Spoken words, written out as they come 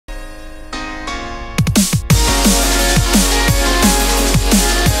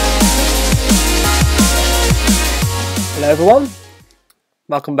everyone,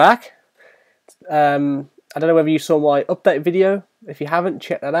 welcome back. I don't know whether you saw my update video. If you haven't,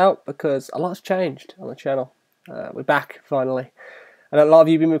 check that out because a lot's changed on the channel. We're back finally, and a lot of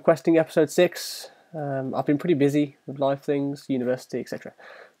you have been requesting episode 6. I've been pretty busy with life things, university, etc.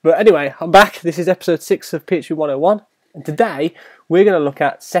 But anyway, I'm back. This is episode 6 of PHP 101, and today we're going to look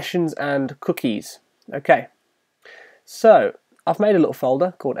at sessions and cookies. Okay, so I've made a little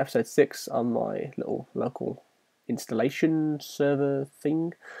folder called episode 6 on my little local installation server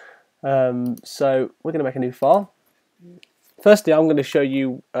thing. So we're going to make a new file. Firstly, I'm going to show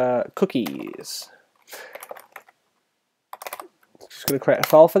you cookies. Just going to create a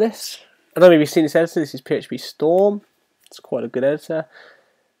file for this. I don't know if you've seen this editor. This is PHP Storm. It's quite a good editor.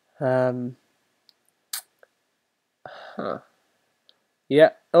 Yeah,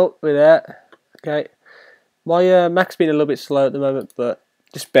 oh, we're there. Okay, my Mac's been a little bit slow at the moment, but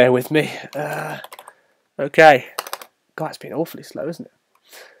just bear with me. Okay, God, it's been awfully slow, isn't it?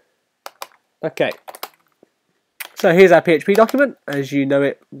 Okay, so here's our PHP document, as you know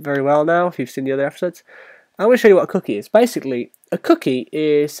it very well now if you've seen the other episodes. I'm going to show you what a cookie is. Basically, a cookie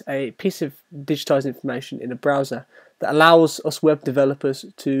is a piece of digitized information in a browser that allows us web developers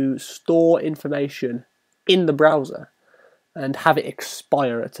to store information in the browser and have it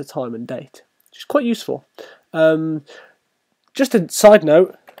expire at a time and date, which is quite useful. Just a side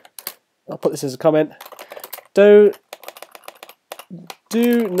note, I'll put this as a comment. Do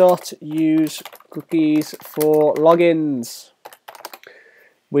not use cookies for logins.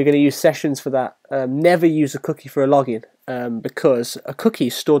 We're going to use sessions for that. Never use a cookie for a login because a cookie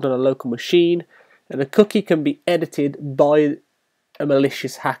is stored on a local machine, and a cookie can be edited by a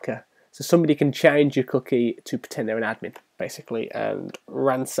malicious hacker. So somebody can change your cookie to pretend they're an admin, basically, and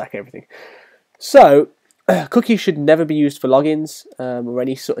ransack everything. So cookies should never be used for logins or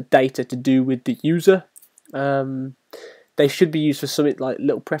any sort of data to do with the user. They should be used for something like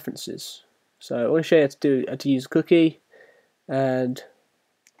little preferences. So I want to show you how to use a cookie and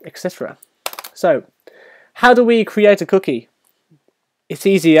etc. So how do we create a cookie? It's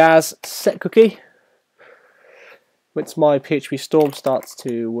easy as set cookie. Once my PHP Storm starts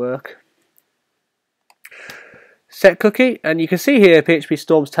to work, set cookie, and you can see here PHP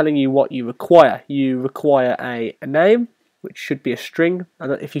Storm's telling you what you require. You require a name, which should be a string.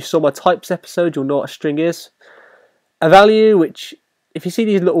 And if you saw my types episode, you'll know what a string is. A value, which if you see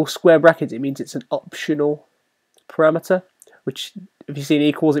these little square brackets, it means it's an optional parameter, which if you see an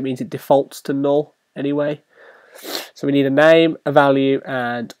equals, it means it defaults to null anyway. So we need a name, a value,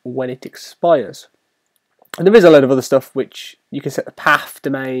 and when it expires. And there is a load of other stuff which you can set the path,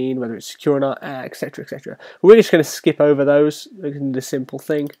 domain, whether it's secure or not, etc, etc. We're just going to skip over those. We're going to do the simple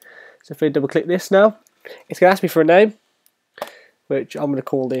thing. So if we double click this now, it's going to ask me for a name, which I'm going to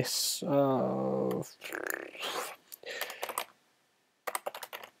call this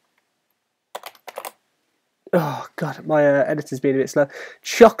oh god, my editor's been a bit slow.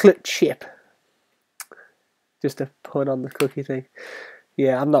 Chocolate chip. Just to put on the cookie thing.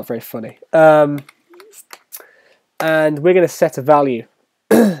 Yeah, I'm not very funny. And we're going to set a value,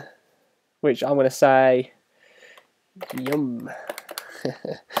 which I'm going to say yum.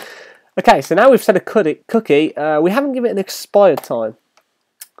 Okay, so now we've set a cookie. We haven't given it an expired time.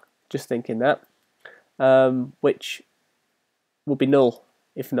 Just thinking that, which will be null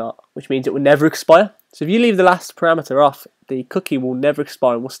if not, which means it will never expire. So if you leave the last parameter off, the cookie will never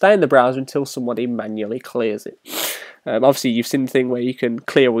expire and will stay in the browser until somebody manually clears it. Obviously, you've seen the thing where you can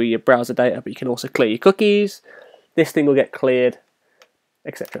clear all your browser data, but you can also clear your cookies. This thing will get cleared,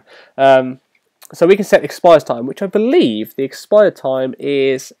 etc. So we can set the expires time, which I believe the expired time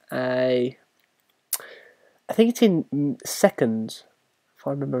is I think it's in seconds, if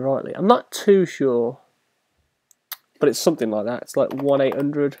I remember rightly. I'm not too sure, but it's something like that. It's like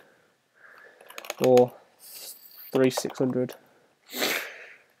 1-800 or 3-600.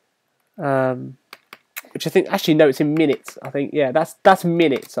 Which I think, actually no, it's in minutes. I think, yeah, that's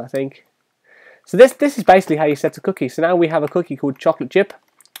minutes, I think. So this is basically how you set a cookie. So now we have a cookie called chocolate chip,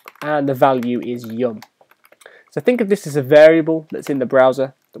 and the value is yum. So think of this as a variable that's in the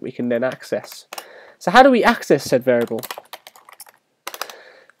browser that we can then access. So how do we access said variable?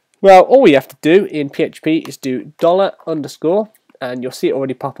 Well, all we have to do in PHP is do $_, and you'll see it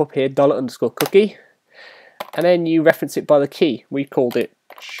already pop up here, $_cookie, and then you reference it by the key. We called it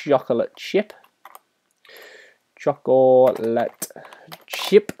chocolate chip. Chocolate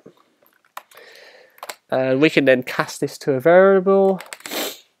chip. And we can then cast this to a variable,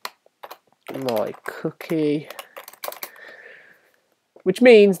 my cookie, which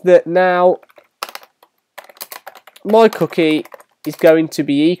means that now my cookie is going to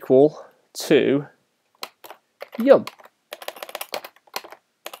be equal to yum.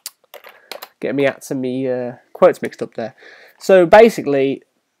 Getting me ats and me quotes mixed up there. So basically,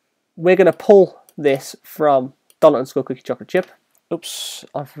 we're going to pull this from $_cookie chocolate chip. Oops,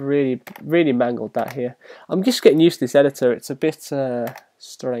 I've really mangled that here. I'm just getting used to this editor. It's a bit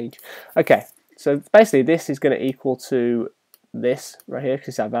strange. Okay, so basically this is going to equal to this right here, because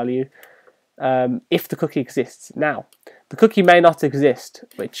it's our value, if the cookie exists. Now, the cookie may not exist,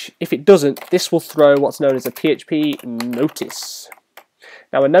 which if it doesn't, this will throw what's known as a PHP notice.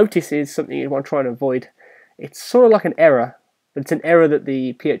 Now, a notice is something you want to try and avoid. It's sort of like an error, but it's an error that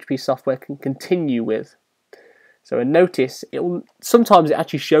the PHP software can continue with. So a notice, sometimes it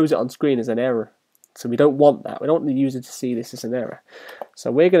actually shows it on screen as an error. So we don't want that. We don't want the user to see this as an error.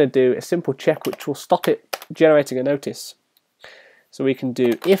 So we're going to do a simple check which will stop it generating a notice. So we can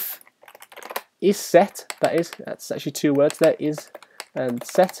do if is set, that's actually two words there, is and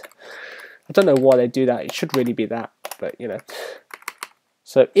set. I don't know why they do that. It should really be that, but you know.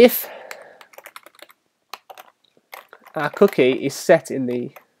 So if our cookie is set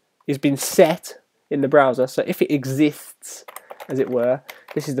is been set in the browser, so if it exists, as it were,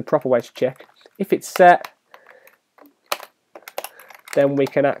 this is the proper way to check. If it's set, then we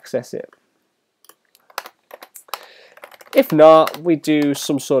can access it. If not, we do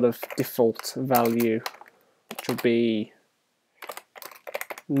some sort of default value, which will be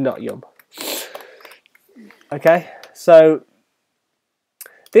not yum. Okay, so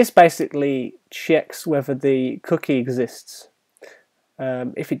this basically checks whether the cookie exists.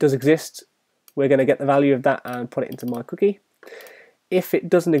 If it does exist, we're going to get the value of that and put it into my cookie. If it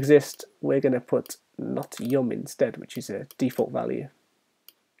doesn't exist, we're going to put not yum instead, which is a default value.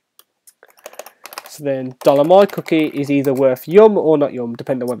 So then $my cookie is either worth yum or not yum,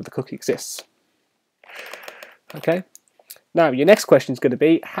 depending on whether the cookie exists. Okay. Now your next question is going to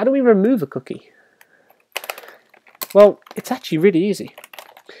be, how do we remove a cookie? Well, it's actually really easy.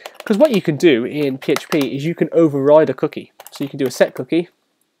 Because what you can do in PHP is you can override a cookie. So you can do a set cookie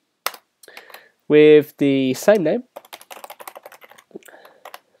with the same name,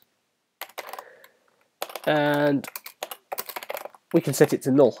 and we can set it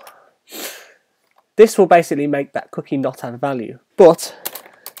to null. This will basically make that cookie not have value, but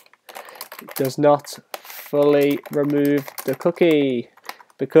it does not fully remove the cookie,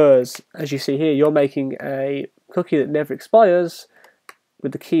 because as you see here, you're making a cookie that never expires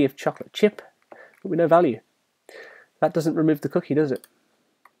with the key of chocolate chip, but with no value. That doesn't remove the cookie, does it?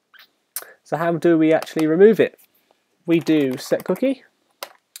 So how do we actually remove it? We do set cookie,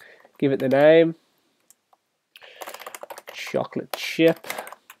 give it the name, chocolate chip,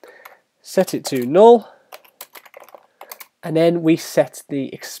 set it to null, and then we set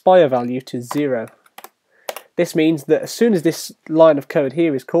the expire value to 0. This means that as soon as this line of code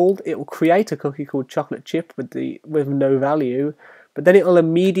here is called, it will create a cookie called chocolate chip with no value, but then it will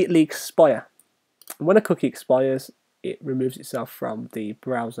immediately expire. And when a cookie expires, it removes itself from the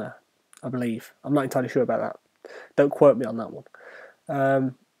browser, I believe. I'm not entirely sure about that. Don't quote me on that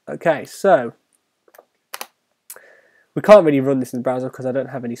one. Okay, so we can't really run this in the browser because I don't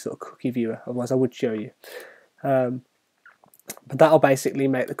have any sort of cookie viewer, otherwise I would show you. But that'll basically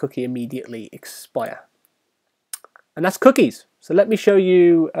make the cookie immediately expire. And that's cookies. So let me show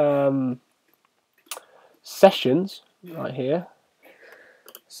you sessions right here.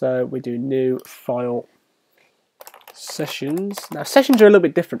 So we do new file sessions. Now sessions are a little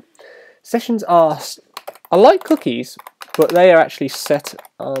bit different. Sessions are like cookies, but they are actually set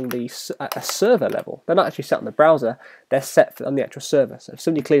on at a server level. They're not actually set on the browser, they're set on the actual server. So if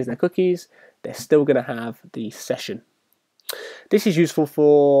somebody clears their cookies, they're still going to have the session. This is useful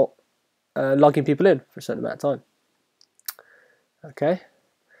for logging people in for a certain amount of time. Okay,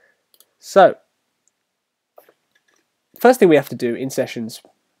 so first thing we have to do in sessions,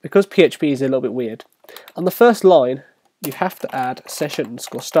 because PHP is a little bit weird, on the first line you have to add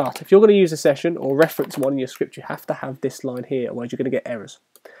session_start. If you're going to use a session or reference one in your script, you have to have this line here, otherwise you're going to get errors.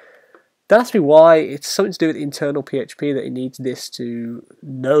 Don't ask me why. It's something to do with internal PHP that it needs this to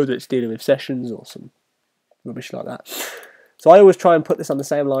know that it's dealing with sessions or some rubbish like that. So I always try and put this on the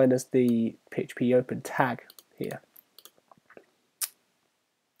same line as the PHP open tag here.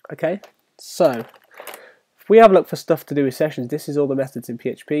 Okay, so if we have a look for stuff to do with sessions, this is all the methods in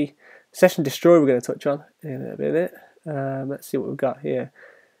PHP. Session destroy we're going to touch on in a minute. Let's see what we've got here.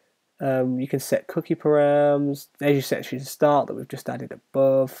 You can set cookie params, there's your session start that we've just added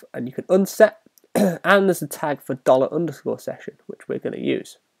above, and you can unset, and there's a tag for $_session, which we're going to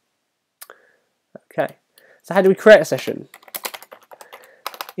use. Okay, so how do we create a session?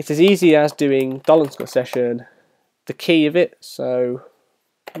 It's as easy as doing $_session, the key of it, so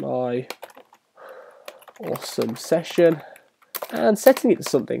my awesome session, and setting it to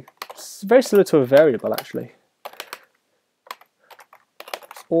something. It's very similar to a variable actually.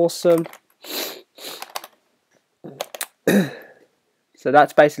 It's awesome. So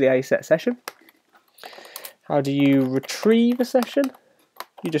that's basically how you set a session. How do you retrieve a session?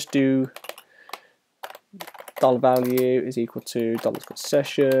 You just do $value is equal to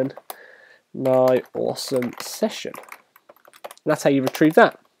 $session, my awesome session. And that's how you retrieve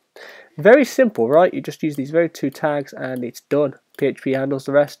that. Very simple, right? You just use these very two tags and it's done. PHP handles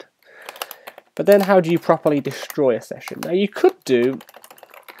the rest. But then how do you properly destroy a session? Now you could do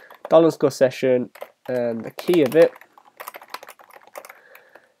 $session and the key of it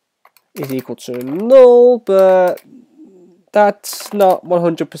is equal to null, but that's not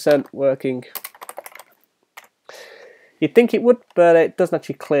 100% working. You'd think it would, but it doesn't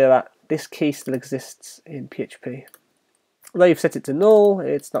actually clear that. This key still exists in PHP. Although you've set it to null,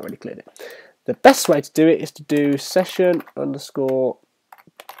 it's not really cleared it. The best way to do it is to do session underscore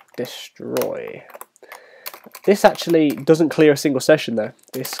destroy. This actually doesn't clear a single session though.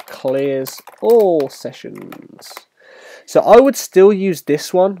 This clears all sessions. So I would still use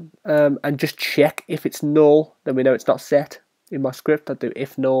this one and just check if it's null, then we know it's not set. In my script I'd do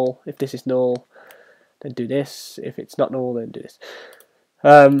if null, if this is null, then do this, if it's not null, then do this.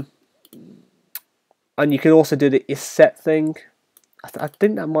 And you can also do the isSet thing. I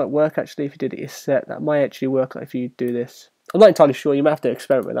think that might work actually if you do the isSet. That might actually work if you do this. I'm not entirely sure, you might have to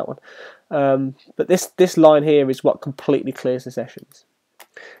experiment with that one. But this line here is what completely clears the sessions.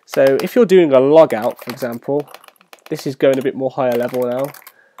 So if you're doing a logout, for example, this is going a bit more higher level now.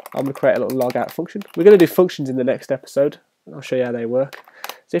 I'm going to create a little logout function. We're going to do functions in the next episode. I'll show you how they work.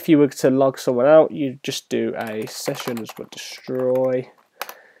 So if you were to log someone out, you just do a session underscore destroy,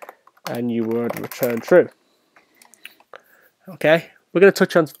 and you would return true. Okay, we're going to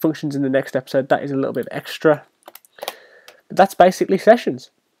touch on functions in the next episode. That is a little bit extra. But that's basically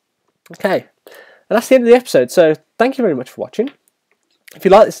sessions. Okay, and that's the end of the episode. So thank you very much for watching. If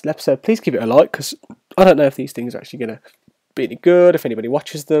you like this episode, please give it a like, because I don't know if these things are actually going to be any good, if anybody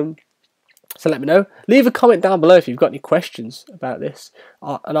watches them. So let me know. Leave a comment down below if you've got any questions about this,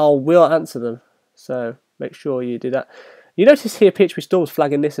 and I will answer them. So make sure you do that. You notice here PHP Storm's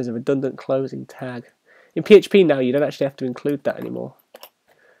flagging this as a redundant closing tag. In PHP now you don't actually have to include that anymore,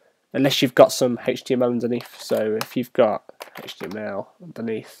 unless you've got some HTML underneath. So if you've got HTML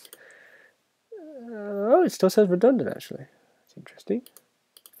underneath, oh, it still says redundant actually. That's interesting.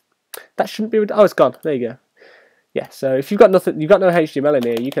 That shouldn't be redundant. Oh, it's gone. There you go. Yeah. So if you've got nothing, you've got no HTML in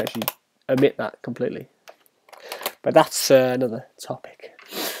here, you can actually omit that completely. But that's another topic.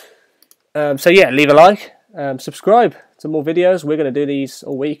 So yeah, leave a like, subscribe to more videos. We're going to do these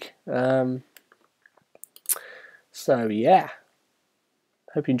all week. So yeah,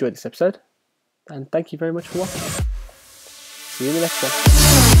 hope you enjoyed this episode, and thank you very much for watching. See you in the next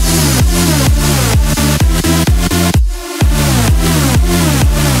one.